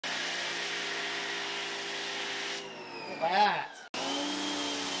that.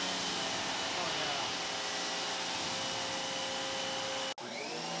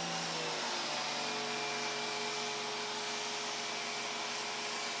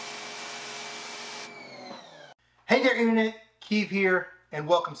 Hey there Internet, Keith here, and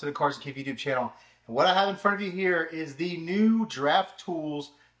welcome to the Cars and Keith YouTube channel. And what I have in front of you here is the new Giraffe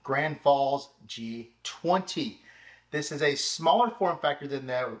Tools Grandfalls G20. This is a smaller form factor than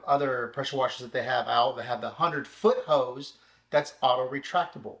the other pressure washers that they have out. They have the 100-foot hose that's auto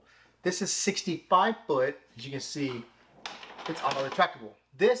retractable. This is 65 foot, as you can see, it's auto retractable.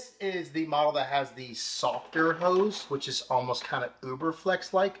 This is the model that has the softer hose, which is almost kind of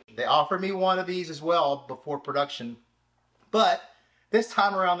Uberflex-like. They offered me one of these as well before production, but this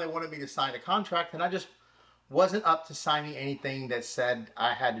time around they wanted me to sign a contract, and I just wasn't up to signing anything that said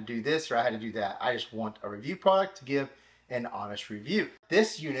I had to do this or I had to do that. I just want a review product to give an honest review.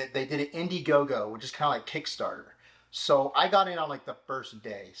 This unit, they did an Indiegogo, which is kind of like Kickstarter. So I got in on like the first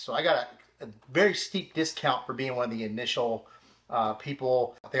day. So I got a very steep discount for being one of the initial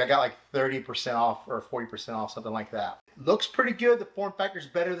people. I think I got like 30% off or 40% off, something like that. Looks pretty good. The form factor is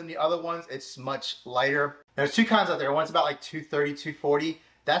better than the other ones. It's much lighter. There's two kinds out there. One's about like 230, 240.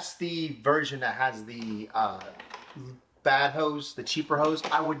 That's the version that has the bad hose, the cheaper hose.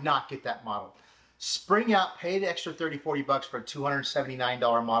 I would not get that model. Spring out, pay the extra 30, 40 bucks for a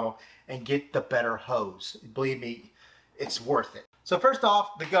 $279 model and get the better hose. Believe me, it's worth it. So first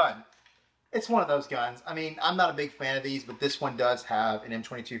off, the gun. It's one of those guns. I mean, I'm not a big fan of these, but this one does have an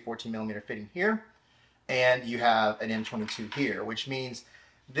M22 14mm fitting here, and you have an M22 here, which means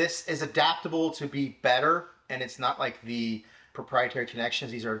this is adaptable to be better, and it's not like the proprietary connections.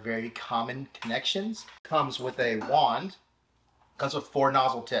 These are very common connections. Comes with a wand, comes with 4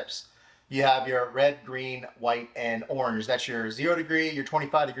 nozzle tips. You have your red, green, white, and orange. That's your 0 degree, your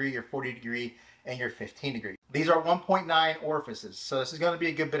 25 degree, your 40 degree, and your 15 degree. These are 1.9 orifices, so this is going to be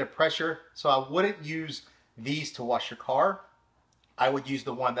a good bit of pressure. So I wouldn't use these to wash your car. I would use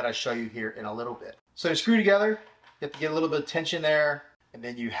the one that I show you here in a little bit. So to screw together, you have to get a little bit of tension there, and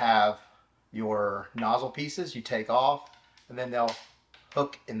then you have your nozzle pieces you take off, and then they'll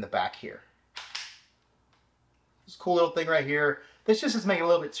hook in the back here. This cool little thing right here. This just is making it a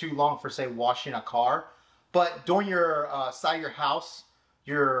little bit too long for, say, washing a car, but doing your side of your house,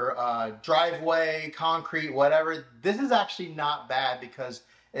 your driveway, concrete, whatever, this is actually not bad because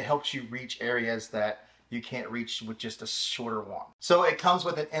it helps you reach areas that you can't reach with just a shorter one. So it comes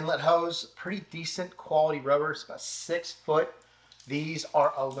with an inlet hose, pretty decent quality rubber. It's about 6 foot. These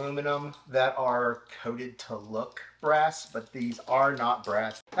are aluminum that are coated to look brass, but these are not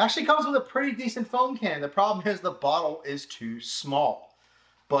brass. It actually comes with a pretty decent foam can. The problem is the bottle is too small.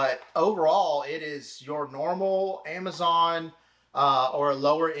 But overall, it is your normal Amazon or a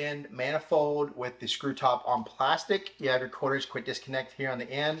lower end manifold with the screw top on plastic. You have your quarter-inch quick disconnect here on the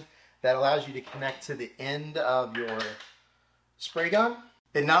end that allows you to connect to the end of your spray gun.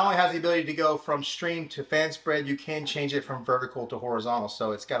 It not only has the ability to go from stream to fan spread, you can change it from vertical to horizontal.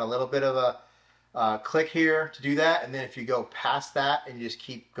 So it's got a little bit of a click here to do that. And then if you go past that and you just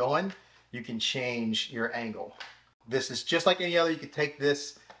keep going, you can change your angle. This is just like any other. You could take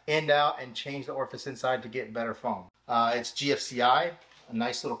this end out and change the orifice inside to get better foam. It's GFCI, a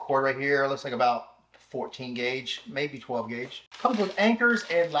nice little cord right here. It looks like about 14 gauge, maybe 12 gauge. Comes with anchors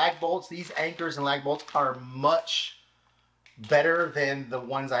and lag bolts. These anchors and lag bolts are much better than the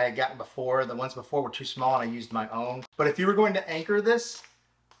ones I had gotten before. The ones before were too small and I used my own. But if you were going to anchor this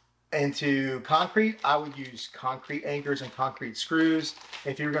into concrete, I would use concrete anchors and concrete screws.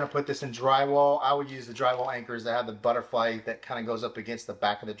 If you were going to put this in drywall, I would use the drywall anchors that have the butterfly that kind of goes up against the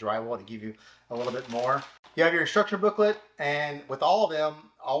back of the drywall to give you a little bit more. You have your instruction booklet, and with all of them,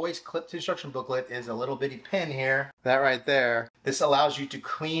 always clipped to the instruction booklet is a little bitty pin here. That right there. This allows you to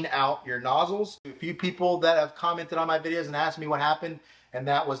clean out your nozzles. A few people that have commented on my videos and asked me what happened, and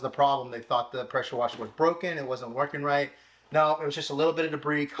that was the problem. They thought the pressure washer was broken, it wasn't working right. No, it was just a little bit of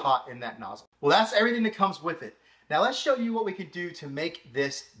debris caught in that nozzle. Well, that's everything that comes with it. Now let's show you what we can do to make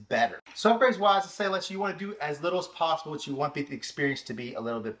this better. So upgrades wise, I say you want to do as little as possible, but you want the experience to be a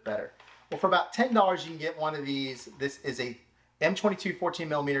little bit better. Well, for about $10, you can get one of these. This is a M22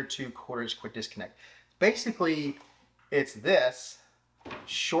 14mm 2/4-inch quick disconnect. Basically, it's this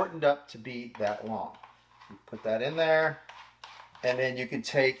shortened up to be that long. You put that in there, and then you can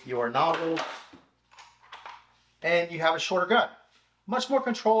take your nozzles, and you have a shorter gun. Much more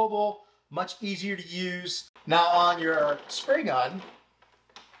controllable, much easier to use. Now on your spray gun,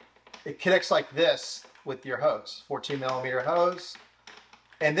 it connects like this with your hose. 14mm hose.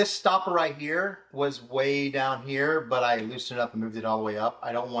 And this stopper right here was way down here, but I loosened it up and moved it all the way up.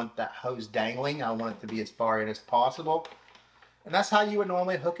 I don't want that hose dangling. I want it to be as far in as possible. And that's how you would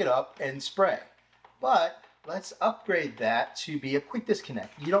normally hook it up and spray. But let's upgrade that to be a quick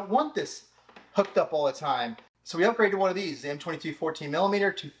disconnect. You don't want this hooked up all the time. So we upgraded one of these, the M22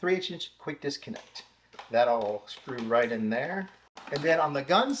 14mm to 3/8" quick disconnect. That'll screw right in there. And then on the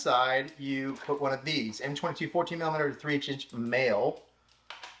gun side, you put one of these, M22 14mm to 3/8" male.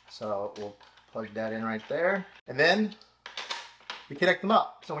 So we'll plug that in right there. And then you connect them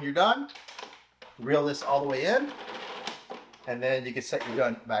up. So when you're done, reel this all the way in. And then you can set your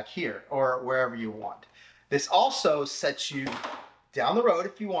gun back here or wherever you want. This also sets you down the road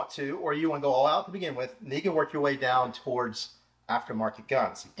if you want to, or you want to go all out to begin with, and you can work your way down towards aftermarket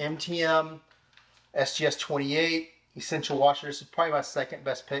guns. MTM, SGS 28, Essential Washer. This is probably my second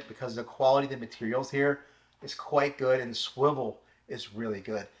best pick because the quality of the materials here is quite good and the swivel is really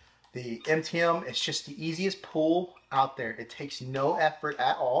good. The MTM is just the easiest pull out there. It takes no effort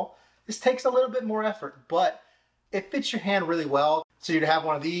at all. This takes a little bit more effort, but it fits your hand really well. So you'd have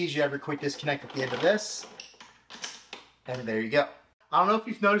one of these, you have your quick disconnect at the end of this, and there you go. I don't know if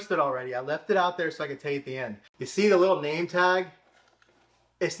you've noticed it already. I left it out there so I can tell you at the end. You see the little name tag?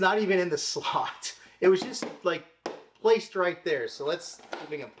 It's not even in the slot. It was just like placed right there. So let's see if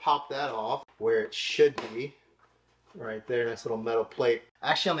we can pop that off where it should be. Right there, nice little metal plate.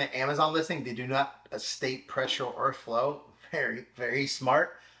 Actually on the Amazon listing, they do not state pressure or flow. Very, very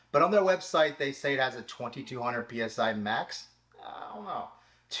smart. But on their website, they say it has a 2200 PSI max. I don't know.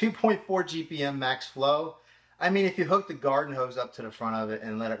 2.4 GPM max flow. I mean, if you hook the garden hose up to the front of it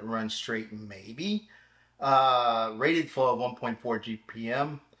and let it run straight, maybe. Rated flow of 1.4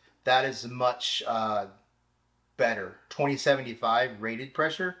 GPM. That is much better. 2075 rated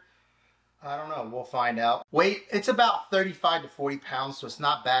pressure. I don't know. We'll find out. Weight, it's about 35 to 40 pounds, so it's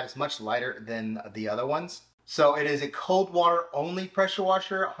not bad. It's much lighter than the other ones. So it is a cold water only pressure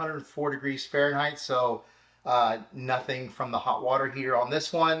washer, 104 degrees Fahrenheit. So nothing from the hot water heater on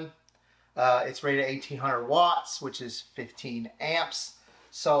this one. It's rated 1800 watts, which is 15 amps.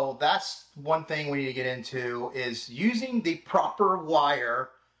 So that's one thing we need to get into is using the proper wire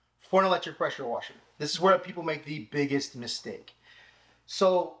for an electric pressure washer. This is where people make the biggest mistake.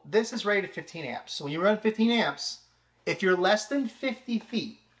 So this is rated 15 amps. So when you run 15 amps, if you're less than 50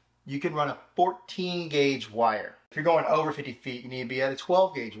 feet, you can run a 14 gauge wire. If you're going over 50 feet, you need to be at a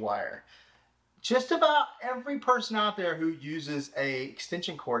 12 gauge wire. Just about every person out there who uses a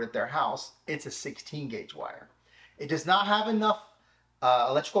extension cord at their house, it's a 16 gauge wire. It does not have enough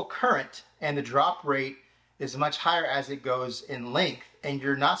electrical current, and the drop rate is much higher as it goes in length, and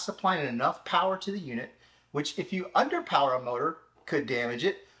you're not supplying enough power to the unit, which if you underpower a motor could damage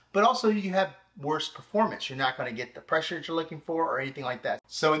it, but also you have worse performance. You're not going to get the pressure that you're looking for or anything like that.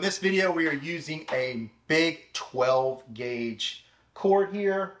 So in this video we are using a big 12 gauge cord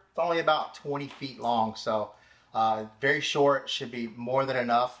here. It's only about 20 feet long, so very short, should be more than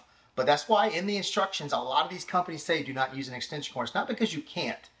enough. But that's why in the instructions, a lot of these companies say do not use an extension cord. It's not because you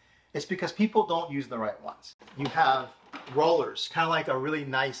can't. It's because people don't use the right ones. You have rollers, kind of like a really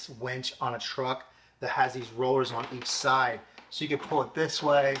nice winch on a truck that has these rollers on each side. So you can pull it this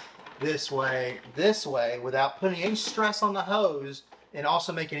way, this way, this way without putting any stress on the hose, and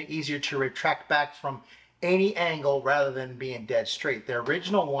also making it easier to retract back from any angle rather than being dead straight. The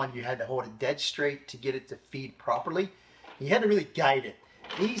original one, you had to hold it dead straight to get it to feed properly. You had to really guide it.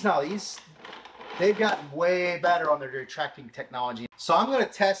 These, they've gotten way better on their retracting technology. So I'm going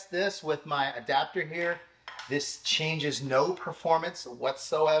to test this with my adapter here. This changes no performance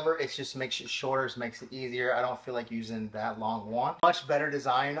whatsoever. It just makes it shorter, it makes it easier. I don't feel like using that long one. Much better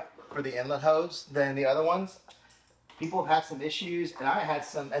design for the inlet hose than the other ones. People have had some issues, and I had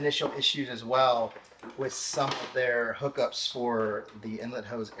some initial issues as well with some of their hookups for the inlet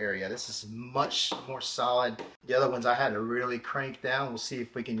hose area. This is much more solid. The other ones I had to really crank down. We'll see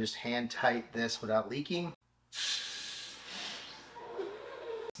if we can just hand tight this without leaking.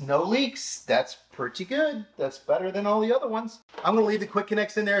 No leaks. That's pretty good. That's better than all the other ones. I'm going to leave the quick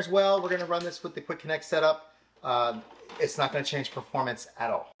connects in there as well. We're going to run this with the quick connect setup. It's not going to change performance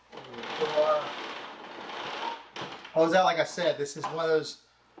at all. Hose out, like I said, this is one of those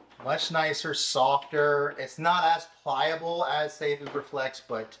much nicer, softer. It's not as pliable as, say, the Reflex,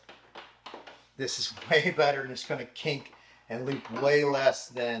 but this is way better, and it's going to kink and leak way less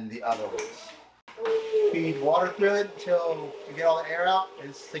than the other ones. Feed water through it until you get all the air out.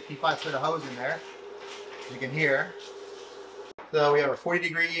 There's 65 foot of hose in there, as you can hear. So we have our 40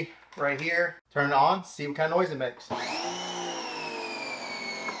 degree right here. Turn it on, see what kind of noise it makes.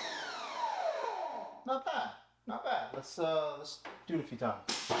 Not bad, not bad. let's do it a few times.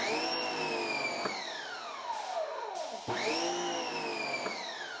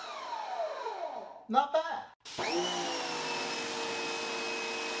 Not bad.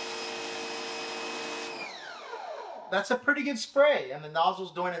 That's a pretty good spray, and the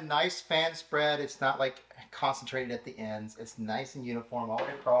nozzle's doing a nice fan spread. It's not like concentrated at the ends. It's nice and uniform all the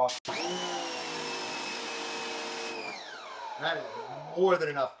way across. That is more than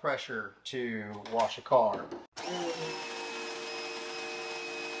enough pressure to wash a car.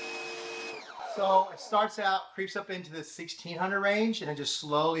 So it starts out, creeps up into the 1600 range, and then just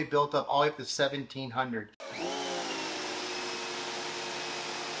slowly built up all the way up to 1700.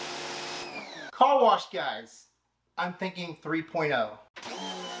 Car wash, guys. I'm thinking 3.0.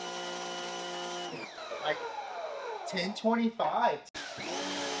 Like 1025.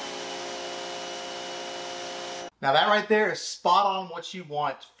 Now that right there is spot on what you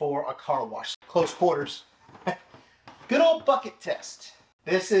want for a car wash. Close quarters. Good old bucket test.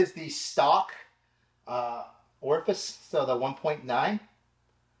 This is the stock orifice, so the 1.9.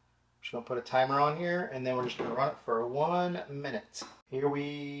 Just gonna put a timer on here, and then we're just gonna run it for 1 minute. Here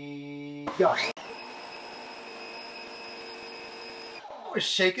we go. I was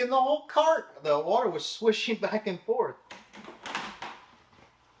shaking the whole cart. The water was swishing back and forth.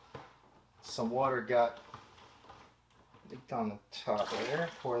 Some water got leaked on the top there.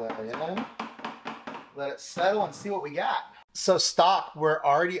 Pour that in. Let it settle and see what we got. So stock, we're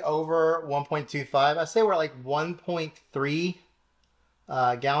already over 1.25. I say we're like 1.3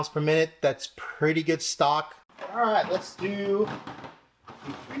 gallons per minute. That's pretty good stock. All right, let's do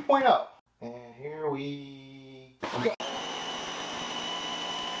the 3.0. And here we go.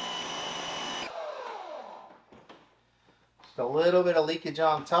 Just a little bit of leakage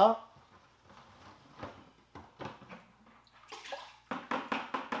on top.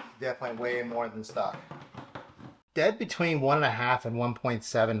 Definitely way more than stock. Dead between 1.5 and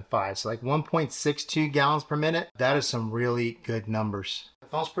 1.75, so like 1.62 gallons per minute. That is some really good numbers. The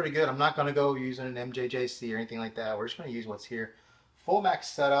phone's pretty good. I'm not going to go using an MJJC or anything like that. We're just going to use what's here. Full max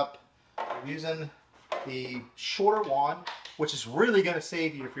setup. I'm using the shorter wand, which is really going to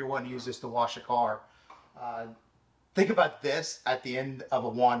save you if you're wanting to use this to wash a car. Think about this at the end of a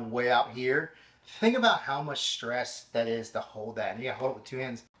wand way out here. Think about how much stress that is to hold that. And you got to hold it with 2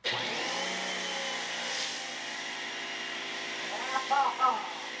 hands.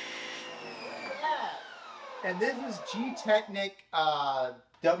 And this is G-Technic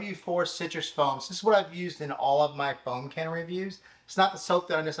W4 Citrus Foams. This is what I've used in all of my foam can reviews. It's not the soap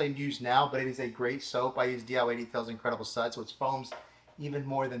that I necessarily use now, but it is a great soap. I use DIY Details Incredible Suds, so it foams even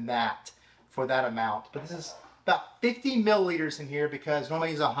more than that for that amount. But this is about 50 milliliters in here because normally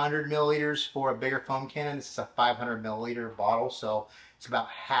I use 100 milliliters for a bigger foam can. This is a 500 milliliter bottle, so it's about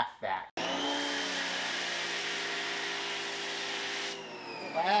half that. Look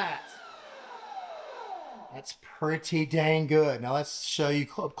at that. That's pretty dang good. Now let's show you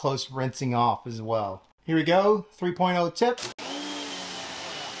up close rinsing off as well. Here we go, 3.0 tip.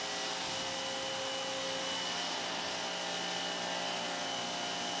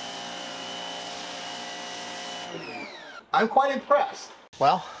 I'm quite impressed.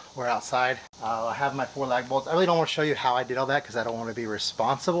 Well, we're outside. I have my 4 lag bolts. I really don't want to show you how I did all that because I don't want to be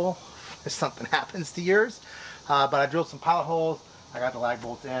responsible if something happens to yours. But I drilled some pilot holes. I got the lag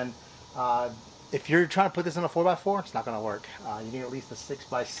bolts in. If you're trying to put this in a 4x4, it's not going to work. You need at least a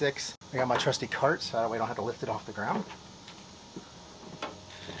 6x6. I got my trusty cart, so that way I don't have to lift it off the ground.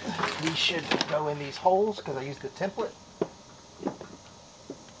 We should go in these holes because I used the template.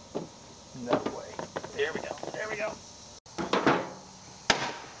 No way. There we go. There we go.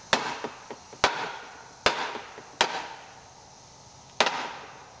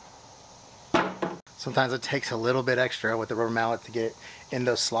 Sometimes it takes a little bit extra with the rubber mallet to get in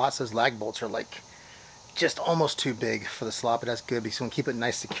those slots. Those lag bolts are like just almost too big for the slot, but that's good because you want to keep it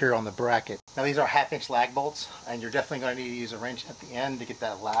nice secure on the bracket. Now these are 1/2 inch lag bolts, and you're definitely going to need to use a wrench at the end to get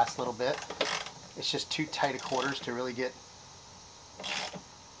that last little bit. It's just too tight of quarters to really get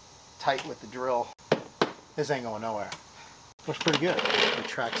tight with the drill. This ain't going nowhere. Looks pretty good. It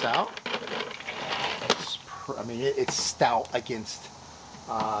retracts out. It's stout against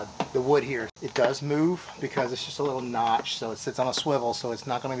the wood here. It does move because it's just a little notch, so it sits on a swivel, so it's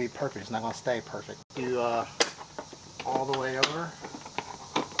not going to be perfect. It's not going to stay perfect. Do all the way over.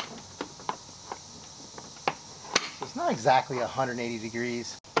 So it's not exactly 180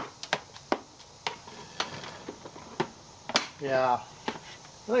 degrees. Yeah,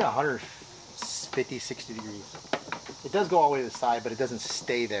 really 150, 60 degrees. It does go all the way to the side, but it doesn't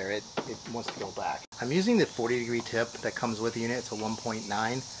stay there. It wants to go back. I'm using the 40 degree tip that comes with the unit. It's a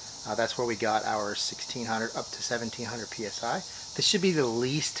 1.9. That's where we got our 1600 up to 1700 psi. This should be the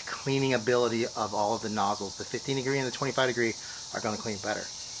least cleaning ability of all of the nozzles. The 15 degree and the 25 degree are going to clean better.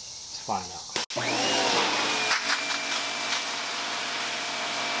 Let's find out.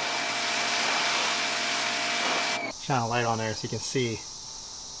 Shine a light on there so you can see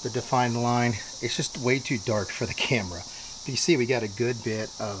the defined line. It's just way too dark for the camera. But you see we got a good bit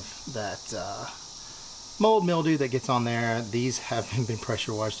of that mold mildew that gets on there. These haven't been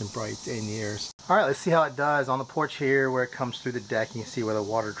pressure washed in years. All right, let's see how it does on the porch here where it comes through the deck. You can see where the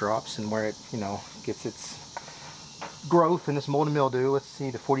water drops and where it, you know, gets its growth in this mold and mildew. Let's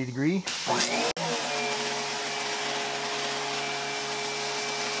see the 40 degree.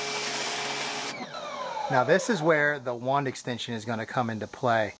 Now this is where the wand extension is going to come into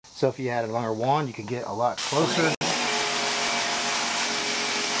play. So if you had a longer wand, you could get a lot closer.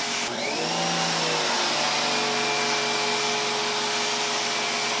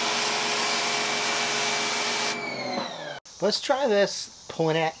 Let's try this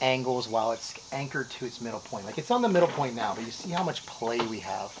pulling at angles while it's anchored to its middle point. Like it's on the middle point now, but you see how much play we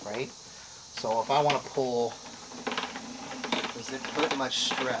have, right? So if I want to pull, does it put much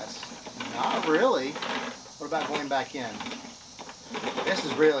stress? Not really. What about going back in? This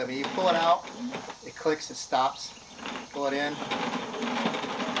is really, I mean, you pull it out, it clicks, it stops. Pull it in.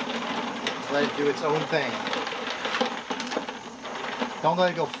 Just let it do its own thing. Don't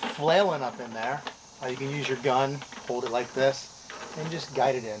let it go flailing up in there. You can use your gun, hold it like this, and just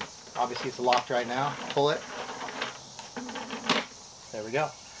guide it in. Obviously it's locked right now. Pull it. There we go.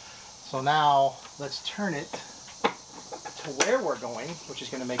 So now let's turn it to where we're going, which is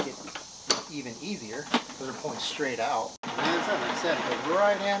going to make it even easier because we're pulling straight out. And like I said, it goes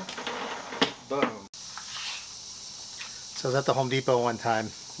right in. Boom. So I was at the Home Depot one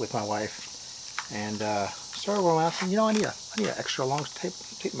time with my wife and started rolling out saying, you know, I need an extra long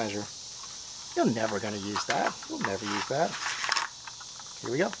tape measure. You're never going to use that. You'll never use that.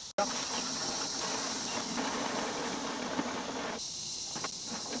 Here we go.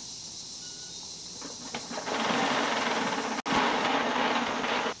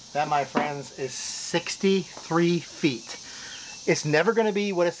 That, my friends, is 63 feet. It's never going to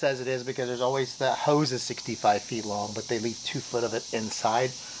be what it says it is because there's always that hose is 65 feet long, but they leave 2 foot of it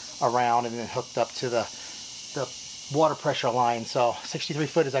inside around and then hooked up to the water pressure line. So 63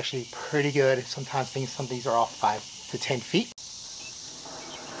 foot is actually pretty good. Sometimes some of these are off 5 to 10 feet.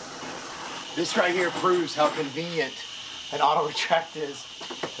 This right here proves how convenient an auto retract is,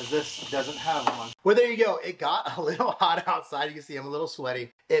 because this doesn't have one. Well, there you go. It got a little hot outside. You can see I'm a little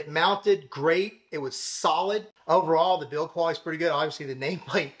sweaty. It mounted great. It was solid. Overall, the build quality is pretty good. Obviously, the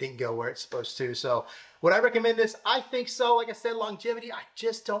nameplate didn't go where it's supposed to. So would I recommend this? I think so. Like I said, longevity, I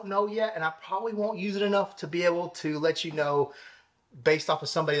just don't know yet. And I probably won't use it enough to be able to let you know based off of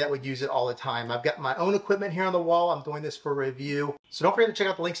somebody that would use it all the time. I've got my own equipment here on the wall. I'm doing this for review. So don't forget to check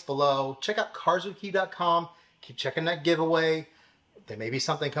out the links below. Check out carswithkey.com. Keep checking that giveaway. There may be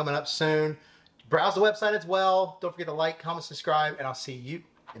something coming up soon. Browse the website as well. Don't forget to like, comment, subscribe, and I'll see you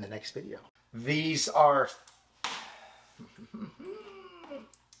in the next video. These are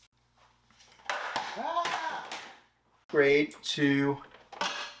grade 2.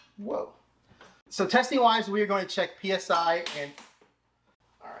 Whoa. So testing wise, we are going to check PSI and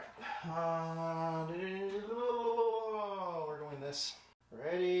all right. We're doing this.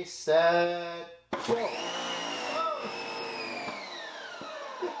 Ready, set, go.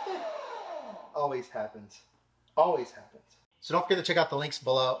 Always happens. Always happens. So don't forget to check out the links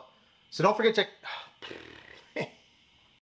below. So don't forget to check.